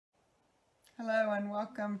Hello and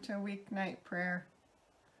welcome to Weeknight Prayer.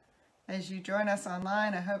 As you join us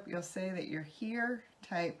online, I hope you'll say that you're here,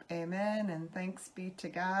 type amen and thanks be to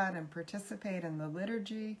God, and participate in the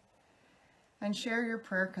liturgy and share your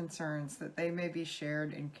prayer concerns that they may be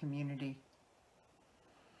shared in community.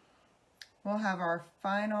 We'll have our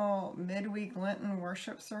final midweek Lenten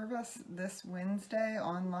worship service this Wednesday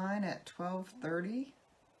online at 12:30.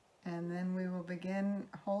 And then we will begin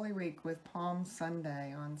Holy Week with Palm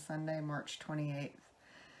Sunday on Sunday, March 28th,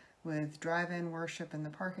 with drive-in worship in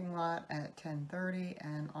the parking lot at 10:30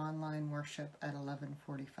 and online worship at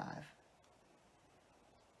 11:45.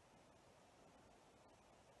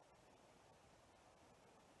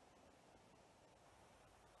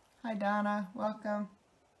 Hi Donna, welcome.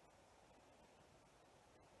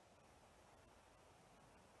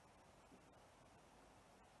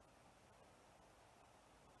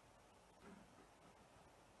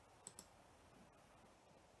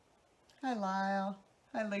 Hi Lyle.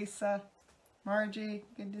 Hi Lisa. Margie,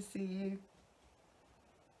 good to see you.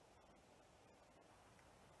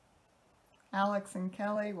 Alex and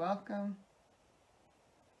Kelly, welcome.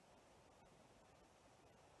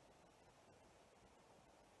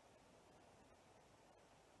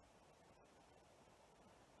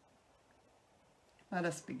 Let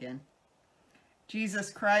us begin.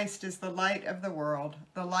 Jesus Christ is the light of the world,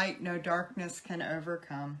 the light no darkness can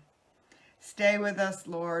overcome. Stay with us,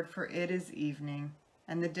 Lord, for it is evening,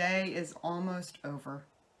 and the day is almost over.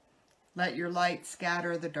 Let your light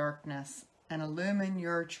scatter the darkness and illumine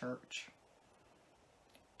your church.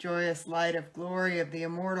 Joyous light of glory of the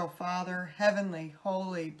immortal Father, heavenly,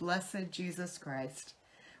 holy, blessed Jesus Christ,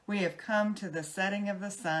 we have come to the setting of the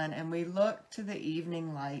sun, and we look to the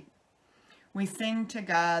evening light. We sing to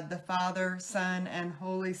God, the Father, Son, and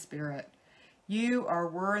Holy Spirit. You are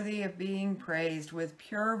worthy of being praised with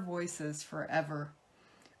pure voices forever.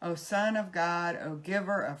 O Son of God, O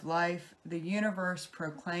Giver of life, the universe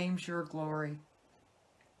proclaims your glory.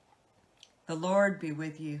 The Lord be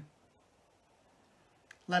with you.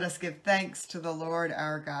 Let us give thanks to the Lord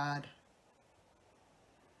our God.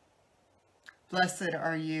 Blessed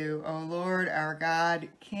are you, O Lord our God,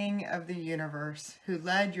 King of the universe, who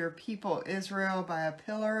led your people Israel by a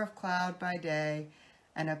pillar of cloud by day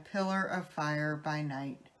and a pillar of fire by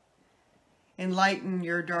night. Enlighten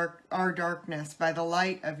our darkness by the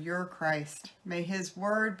light of your Christ. May his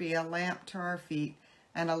word be a lamp to our feet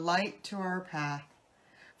and a light to our path.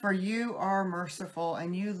 For you are merciful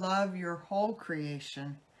and you love your whole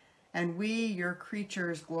creation, and we, your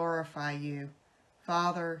creatures, glorify you,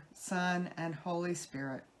 Father, Son, and Holy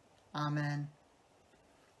Spirit. Amen.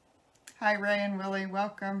 Hi, Ray and Willie,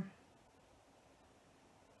 welcome.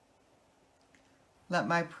 Let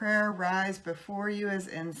my prayer rise before you as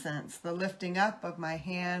incense, the lifting up of my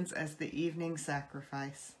hands as the evening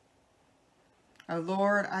sacrifice. O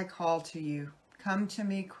Lord, I call to you. Come to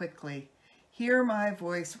me quickly. Hear my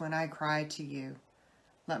voice when I cry to you.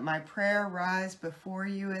 Let my prayer rise before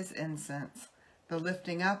you as incense, the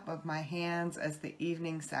lifting up of my hands as the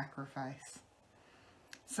evening sacrifice.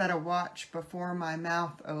 Set a watch before my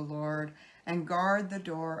mouth, O Lord, and guard the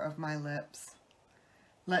door of my lips.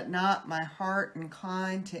 Let not my heart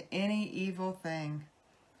incline to any evil thing.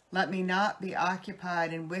 Let me not be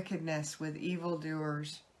occupied in wickedness with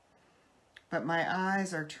evildoers. But my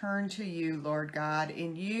eyes are turned to you, Lord God.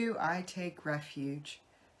 In you I take refuge.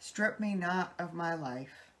 Strip me not of my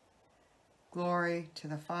life. Glory to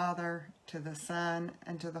the Father, to the Son,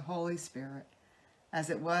 and to the Holy Spirit,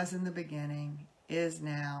 as it was in the beginning, is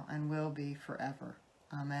now, and will be forever.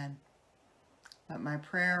 Amen. Let my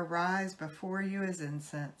prayer rise before you as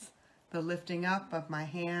incense, the lifting up of my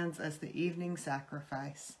hands as the evening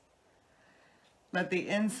sacrifice. Let the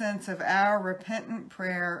incense of our repentant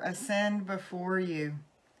prayer ascend before you,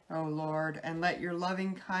 O Lord, and let your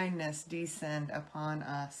loving kindness descend upon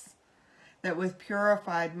us, that with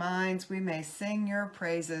purified minds we may sing your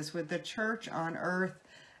praises with the church on earth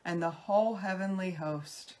and the whole heavenly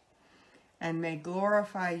host, and may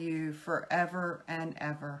glorify you forever and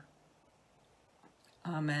ever.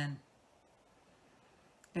 Amen.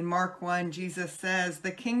 In Mark 1, Jesus says, the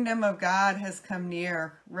kingdom of God has come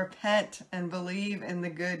near. Repent and believe in the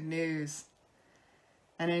good news.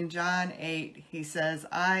 And in John 8, he says,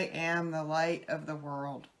 I am the light of the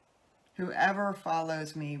world. Whoever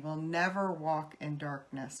follows me will never walk in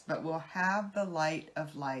darkness, but will have the light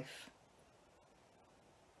of life.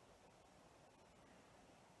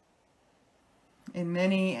 In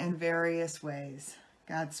many and various ways,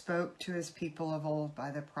 God spoke to his people of old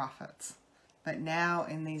by the prophets, but now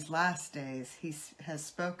in these last days he has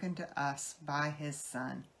spoken to us by his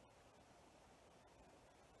Son.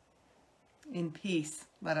 In peace,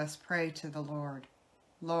 let us pray to the Lord.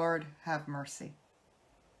 Lord, have mercy.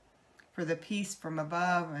 For the peace from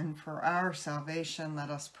above and for our salvation, let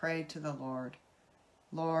us pray to the Lord.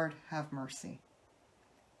 Lord, have mercy.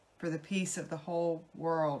 For the peace of the whole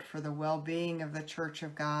world, for the well-being of the Church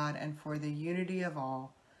of God, and for the unity of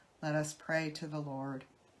all, let us pray to the Lord.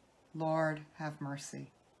 Lord, have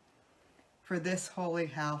mercy. For this holy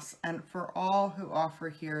house, and for all who offer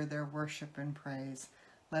here their worship and praise,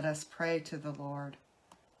 let us pray to the Lord.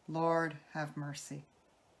 Lord, have mercy.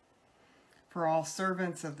 For all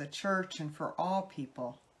servants of the Church and for all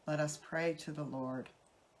people, let us pray to the Lord.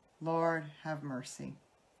 Lord, have mercy.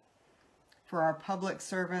 For our public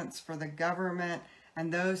servants, for the government,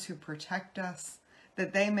 and those who protect us,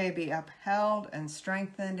 that they may be upheld and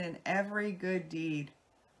strengthened in every good deed,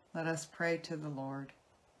 let us pray to the Lord.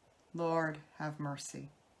 Lord, have mercy.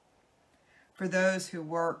 For those who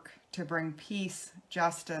work to bring peace,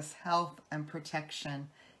 justice, health, and protection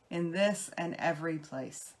in this and every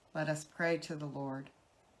place, let us pray to the Lord.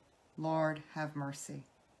 Lord, have mercy.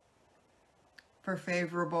 For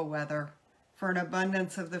favorable weather, for an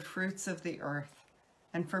abundance of the fruits of the earth,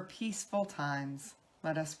 and for peaceful times,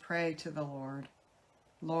 let us pray to the Lord.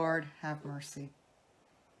 Lord, have mercy.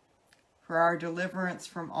 For our deliverance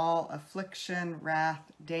from all affliction,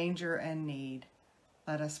 wrath, danger, and need,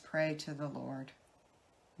 let us pray to the Lord.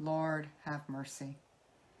 Lord, have mercy.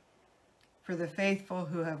 For the faithful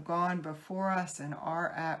who have gone before us and are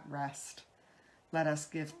at rest, let us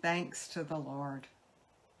give thanks to the Lord.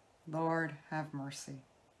 Lord, have mercy.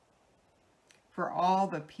 For all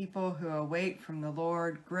the people who await from the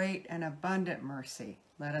Lord great and abundant mercy,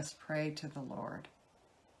 let us pray to the Lord.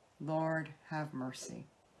 Lord, have mercy.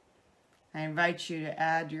 I invite you to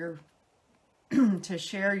add to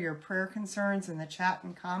share your prayer concerns in the chat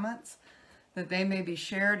and comments, that they may be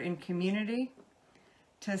shared in community,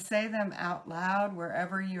 to say them out loud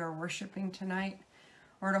wherever you are worshiping tonight,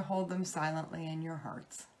 or to hold them silently in your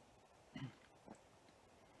hearts.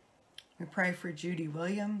 We pray for Judy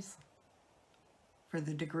Williams, for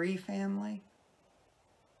the Degree family,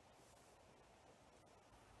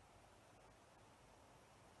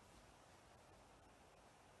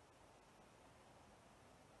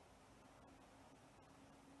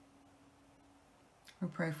 we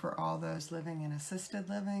pray for all those living in assisted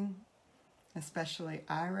living, especially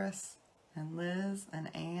Iris and Liz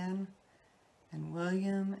and Anne and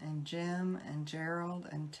William and Jim and Gerald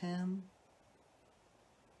and Tim.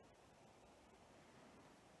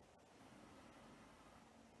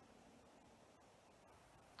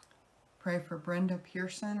 Pray for Brenda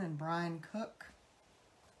Pearson and Brian Cook.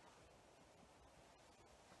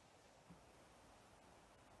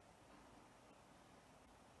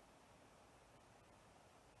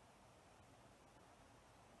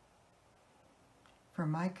 For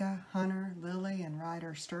Micah, Hunter, Lily, and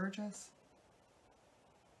Ryder Sturgis.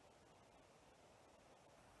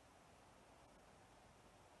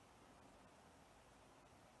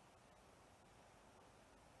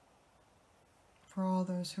 For all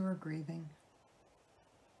those who are grieving.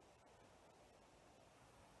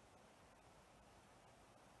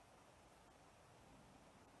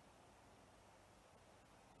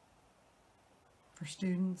 For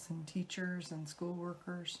students and teachers and school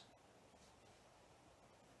workers.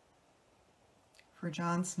 For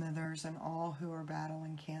John Smithers and all who are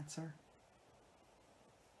battling cancer.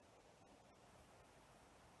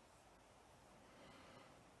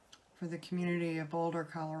 For the community of Boulder,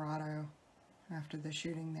 Colorado, after the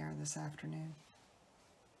shooting there this afternoon.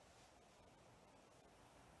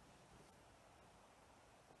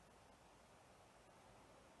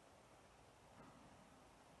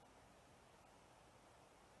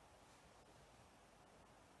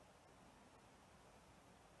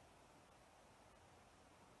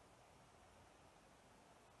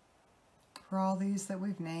 For all these that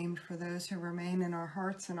we've named, for those who remain in our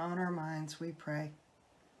hearts and on our minds, we pray.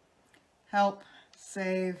 Help,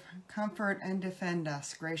 save, comfort, and defend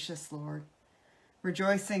us, gracious Lord.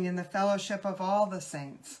 Rejoicing in the fellowship of all the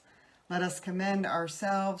saints, let us commend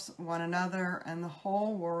ourselves, one another, and the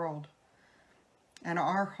whole world, and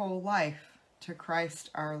our whole life to Christ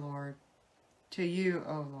our Lord. To you,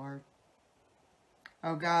 O Lord.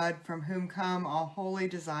 O God, from whom come all holy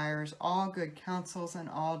desires, all good counsels, and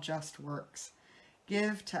all just works,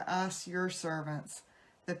 give to us, your servants,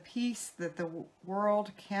 the peace that the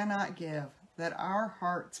world cannot give, that our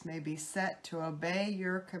hearts may be set to obey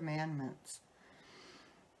your commandments,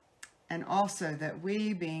 and also that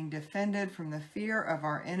we, being defended from the fear of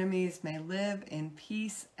our enemies, may live in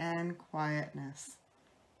peace and quietness,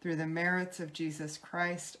 through the merits of Jesus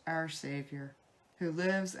Christ, our Savior, who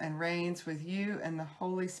lives and reigns with you and the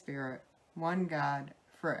Holy Spirit, one God,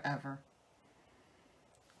 forever.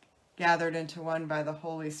 Gathered into one by the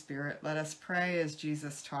Holy Spirit, let us pray as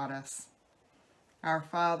Jesus taught us. Our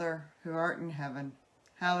Father, who art in heaven,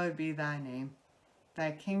 hallowed be thy name.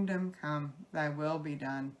 Thy kingdom come, thy will be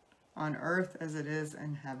done, on earth as it is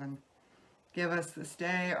in heaven. Give us this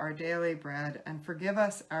day our daily bread, and forgive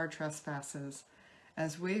us our trespasses,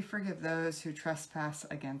 as we forgive those who trespass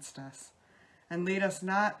against us. And lead us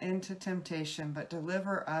not into temptation, but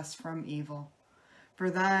deliver us from evil. For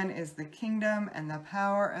thine is the kingdom, and the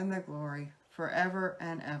power, and the glory, forever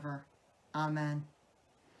and ever. Amen.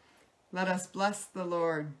 Let us bless the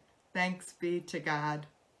Lord. Thanks be to God.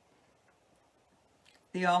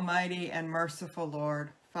 The Almighty and merciful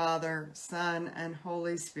Lord, Father, Son, and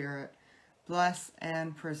Holy Spirit, bless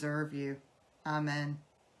and preserve you. Amen.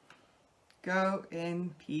 Go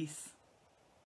in peace.